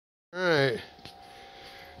All right,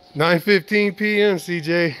 9:15 p.m.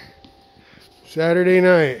 CJ, Saturday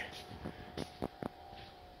night.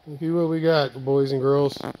 Look at what we got, boys and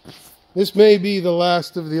girls. This may be the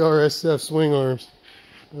last of the RSF swing arms.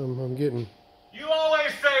 I'm getting. You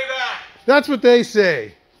always say that. That's what they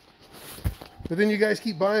say. But then you guys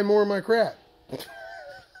keep buying more of my crap.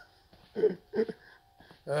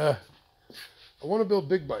 I want to build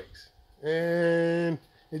big bikes, and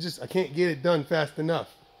I can't get it done fast enough.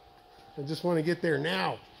 I just want to get there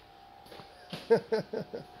now. I'm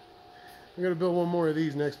going to build one more of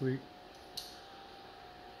these next week.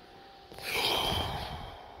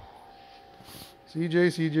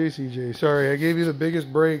 CJ. Sorry, I gave you the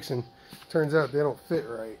biggest brakes, and turns out they don't fit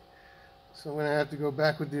right. So I'm going to have to go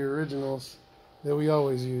back with the originals that we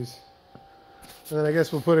always use. And then I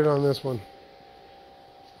guess we'll put it on this one.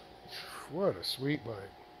 What a sweet bike.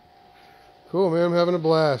 Cool, man. I'm having a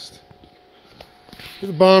blast.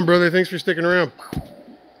 You're the bomb, brother. Thanks for sticking around.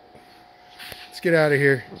 Let's get out of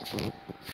here.